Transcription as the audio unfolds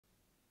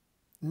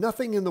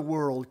Nothing in the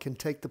world can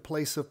take the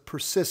place of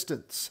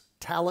persistence.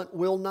 Talent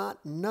will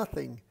not.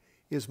 Nothing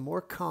is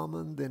more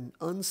common than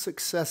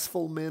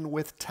unsuccessful men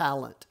with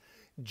talent.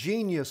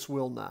 Genius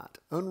will not.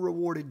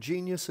 Unrewarded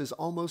genius is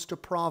almost a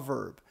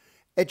proverb.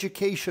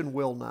 Education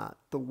will not.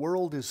 The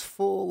world is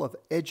full of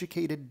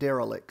educated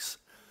derelicts.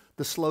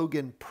 The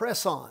slogan,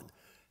 "Press on,"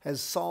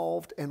 has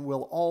solved and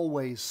will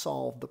always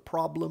solve the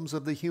problems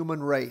of the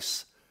human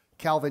race.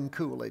 Calvin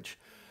Coolidge.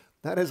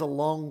 That is a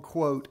long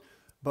quote,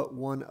 but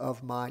one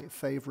of my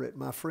favorite.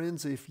 My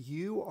friends, if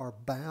you are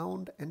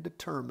bound and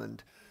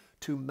determined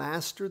to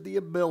master the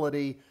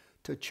ability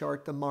to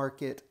chart the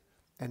market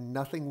and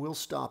nothing will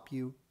stop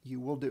you, you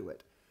will do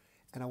it.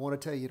 And I want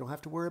to tell you, you don't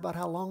have to worry about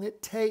how long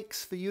it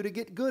takes for you to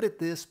get good at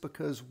this,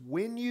 because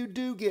when you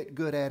do get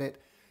good at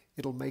it,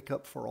 it'll make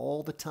up for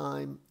all the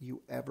time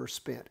you ever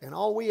spent. And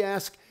all we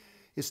ask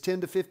is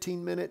 10 to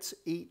 15 minutes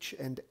each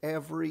and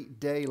every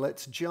day.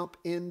 Let's jump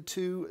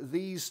into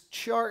these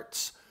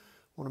charts.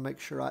 I want to make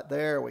sure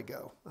there we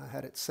go. I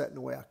had it set in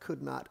a way I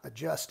could not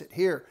adjust it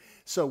here.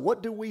 So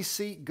what do we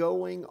see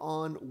going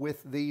on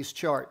with these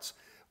charts?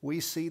 We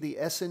see the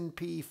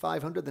S&P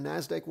 500, the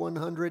NASDAQ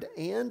 100,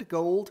 and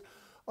gold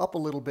up a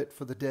little bit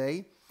for the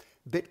day.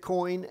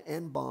 Bitcoin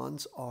and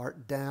bonds are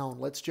down.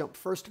 Let's jump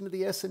first into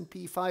the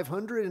S&P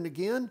 500. And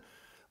again,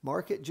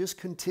 market just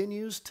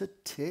continues to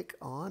tick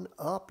on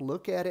up.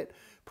 Look at it.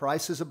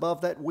 Prices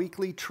above that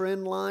weekly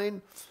trend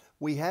line.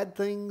 We had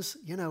things,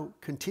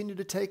 continue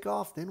to take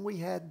off. Then we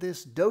had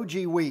this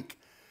doji week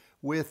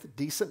with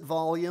decent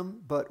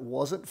volume, but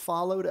wasn't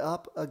followed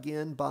up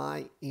again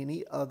by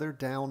any other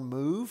down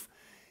move.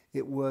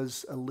 It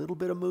was a little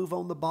bit of move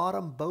on the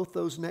bottom both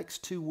those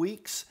next 2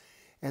 weeks.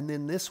 And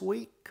then this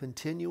week,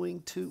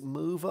 continuing to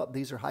move up.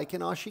 These are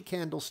Heikin-Ashi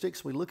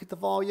candlesticks. We look at the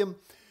volume.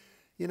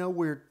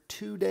 We're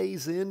 2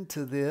 days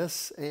into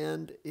this,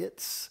 and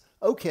it's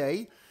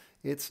okay.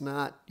 It's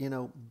not,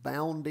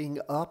 bounding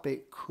up.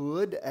 It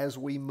could as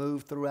we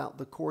move throughout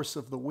the course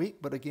of the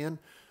week. But again,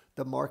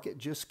 the market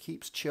just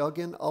keeps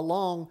chugging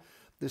along.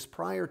 This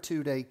prior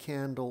 2-day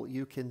candle,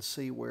 you can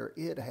see where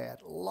it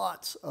had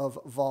lots of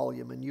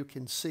volume, and you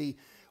can see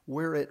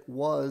where it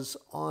was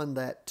on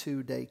that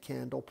 2-day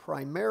candle.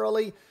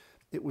 Primarily,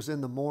 it was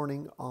in the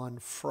morning on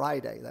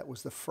Friday. That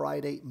was the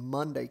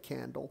Friday-Monday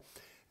candle.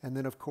 And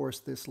then, of course,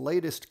 this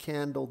latest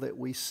candle that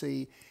we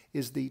see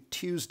is the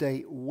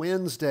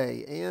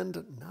Tuesday-Wednesday,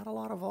 and not a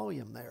lot of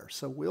volume there.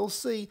 So we'll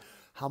see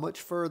how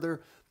much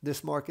further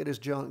this market is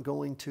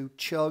going to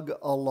chug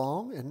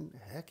along. And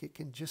heck, it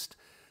can just,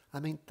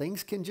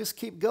 things can just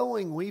keep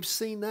going. We've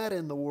seen that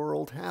in the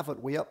world,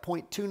 haven't we? Up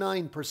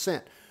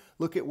 0.29%.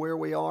 Look at where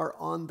we are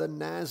on the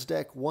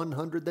NASDAQ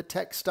 100, the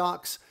tech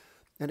stocks.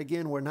 And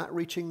again, we're not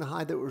reaching the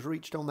high that was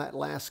reached on that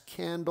last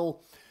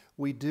candle.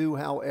 We do,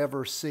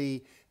 however,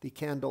 see the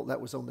candle that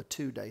was on the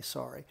 2-day,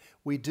 sorry.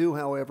 We do,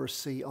 however,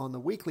 see on the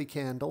weekly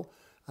candle,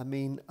 a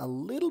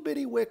little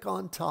bitty wick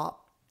on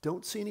top.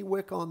 Don't see any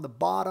wick on the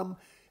bottom.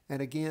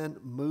 And again,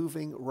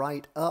 moving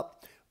right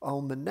up.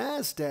 On the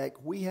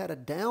NASDAQ, we had a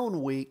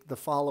down week the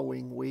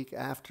following week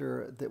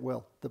after,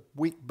 the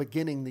week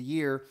beginning the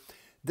year.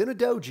 Then a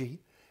doji.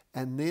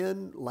 And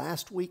then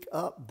last week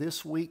up,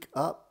 this week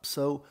up.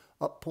 So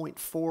up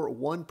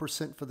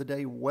 0.41% for the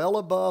day, well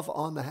above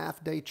on the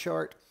half-day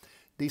chart,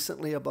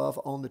 decently above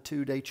on the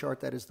 2-day chart.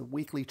 That is the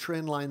weekly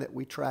trend line that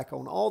we track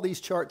on all these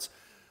charts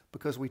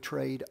because we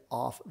trade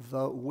off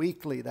the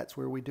weekly. That's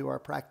where we do our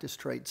practice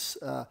trades.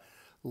 A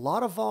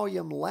lot of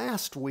volume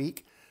last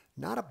week,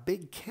 not a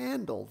big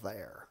candle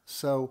there.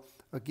 So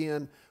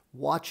again,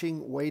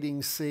 watching,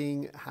 waiting,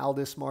 seeing how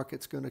this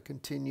market's going to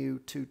continue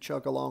to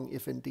chug along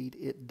if indeed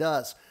it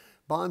does.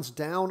 Bonds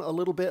down a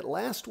little bit.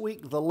 Last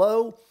week, the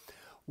low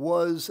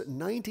was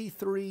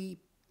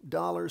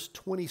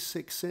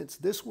 $93.26.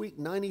 This week,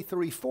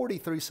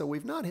 $93.43. So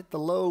we've not hit the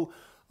low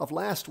of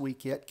last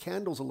week yet.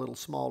 Candle's a little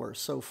smaller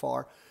so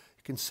far.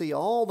 You can see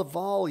all the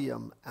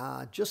volume,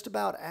 just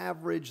about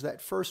average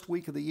that first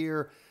week of the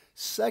year.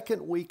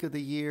 Second week of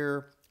the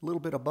year, a little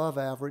bit above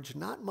average.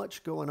 Not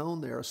much going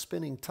on there, a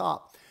spinning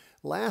top.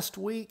 Last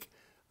week,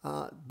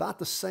 about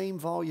the same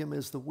volume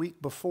as the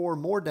week before,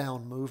 more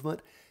down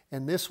movement.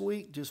 And this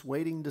week, just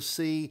waiting to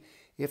see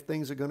if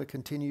things are going to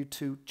continue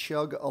to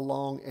chug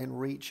along and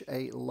reach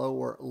a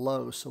lower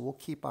low. So we'll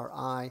keep our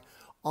eye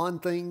on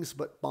things,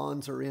 but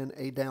bonds are in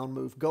a down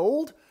move.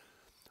 Gold,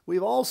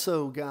 we've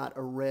also got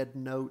a red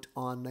note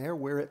on there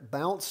where it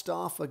bounced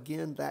off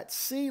again. That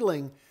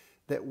ceiling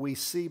that we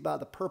see by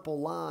the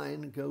purple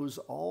line goes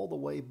all the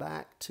way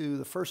back to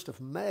the 1st of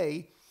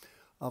May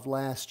of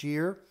last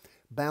year.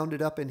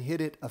 Bounded up and hit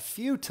it a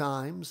few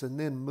times and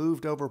then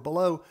moved over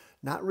below,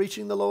 not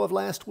reaching the low of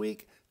last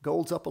week.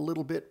 Gold's up a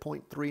little bit,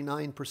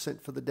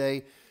 0.39% for the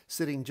day,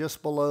 sitting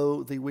just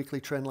below the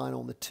weekly trend line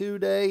on the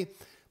 2-day,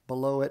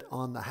 below it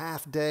on the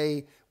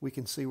half-day. We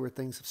can see where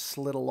things have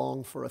slid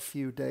along for a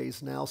few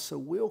days now, so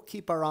we'll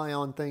keep our eye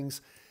on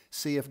things,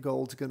 see if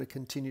gold's going to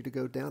continue to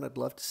go down. I'd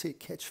love to see it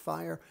catch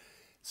fire,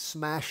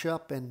 smash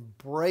up and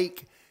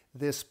break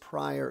this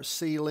prior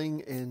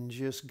ceiling and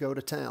just go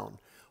to town.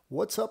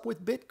 What's up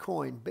with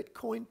Bitcoin?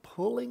 Bitcoin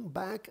pulling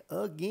back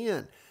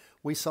again.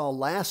 We saw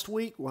last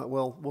week,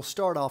 well, we'll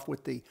start off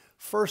with the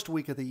first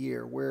week of the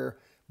year where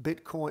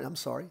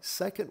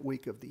second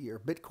week of the year.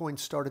 Bitcoin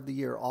started the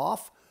year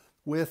off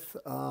with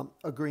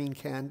a green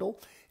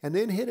candle and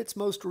then hit its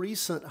most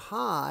recent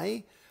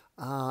high,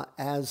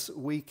 as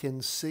we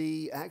can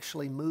see,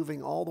 actually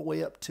moving all the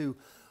way up to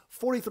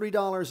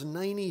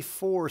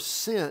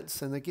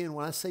 $43.94. And again,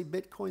 when I say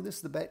Bitcoin,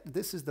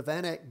 this is the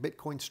VanEck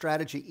Bitcoin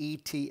Strategy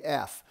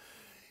ETF.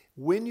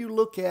 When you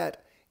look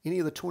at any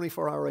of the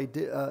 24-hour a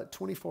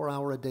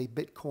day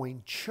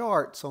Bitcoin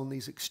charts on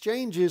these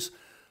exchanges,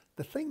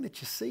 the thing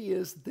that you see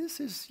is this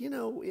is,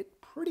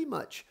 it pretty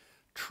much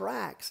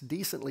tracks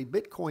decently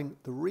Bitcoin.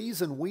 The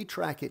reason we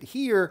track it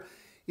here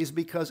is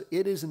because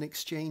it is an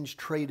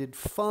exchange-traded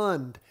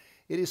fund.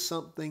 It is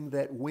something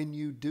that when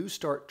you do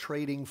start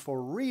trading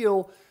for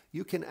real,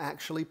 you can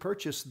actually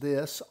purchase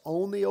this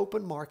on the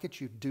open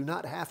market. You do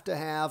not have to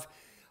have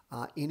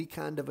any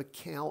kind of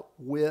account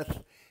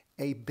with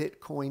a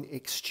Bitcoin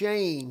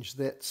exchange,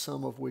 that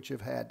some of which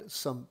have had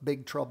some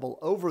big trouble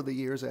over the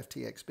years,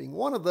 FTX being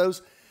one of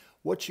those.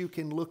 What you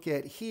can look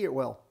at here,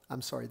 there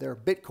are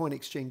Bitcoin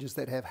exchanges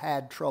that have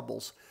had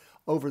troubles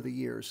over the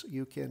years.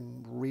 You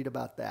can read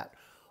about that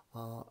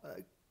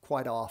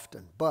quite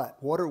often. But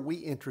what are we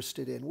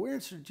interested in? We're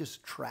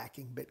just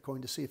tracking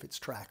Bitcoin to see if it's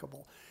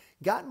trackable.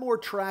 Got more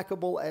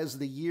trackable as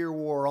the year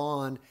wore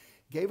on.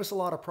 Gave us a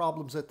lot of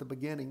problems at the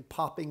beginning,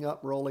 popping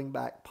up, rolling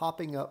back,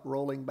 popping up,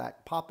 rolling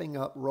back, popping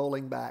up,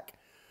 rolling back.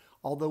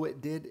 Although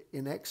it did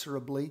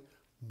inexorably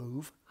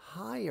move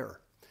higher.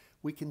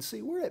 We can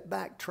see where it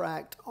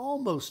backtracked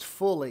almost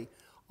fully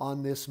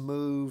on this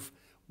move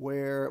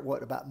where,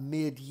 about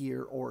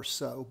mid-year or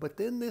so. But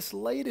then this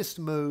latest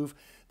move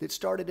that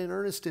started in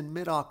earnest in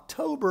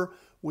mid-October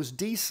was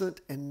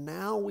decent, and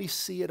now we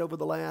see it over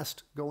the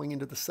last, going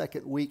into the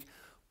second week,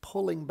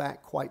 pulling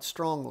back quite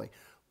strongly.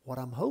 What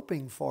I'm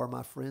hoping for,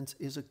 my friends,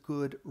 is a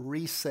good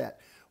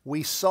reset.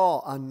 We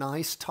saw a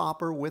nice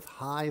topper with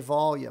high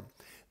volume.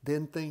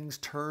 Then things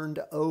turned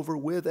over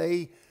with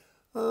a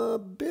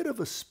bit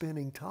of a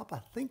spinning top. I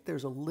think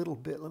there's a little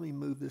bit. Let me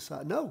move this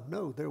out.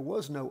 No, there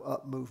was no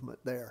up movement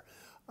there.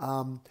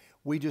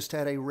 We just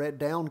had a red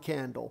down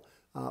candle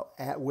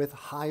with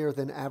higher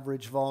than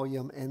average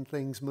volume and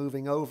things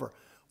moving over.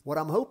 What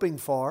I'm hoping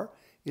for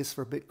is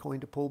for Bitcoin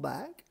to pull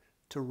back,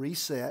 to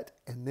reset,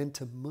 and then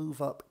to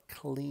move up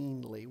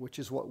cleanly, which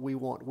is what we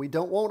want. We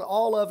don't want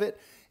all of it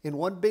in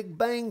one big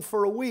bang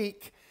for a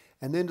week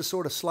and then to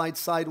sort of slide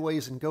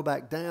sideways and go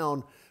back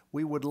down.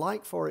 We would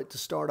like for it to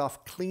start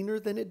off cleaner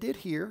than it did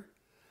here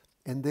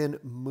and then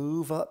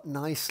move up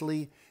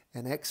nicely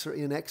and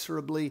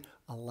inexorably,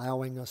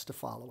 allowing us to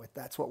follow it.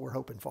 That's what we're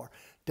hoping for.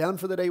 Down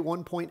for the day,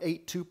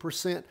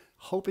 1.82%,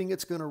 hoping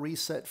it's going to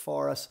reset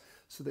for us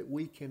so that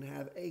we can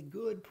have a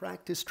good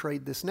practice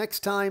trade this next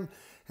time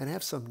and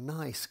have some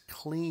nice,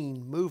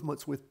 clean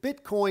movements with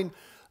Bitcoin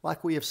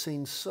like we have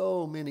seen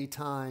so many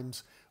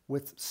times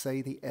with,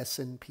 say, the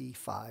S&P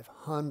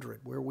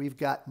 500, where we've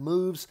got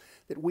moves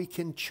that we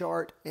can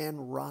chart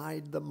and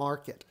ride the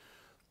market.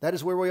 That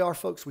is where we are,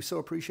 folks. We so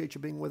appreciate you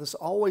being with us.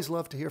 Always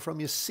love to hear from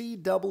you.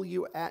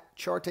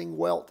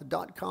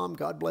 CW@chartingwealth.com.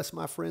 God bless,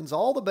 my friends.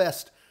 All the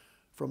best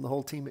from the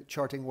whole team at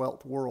Charting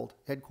Wealth World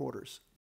Headquarters.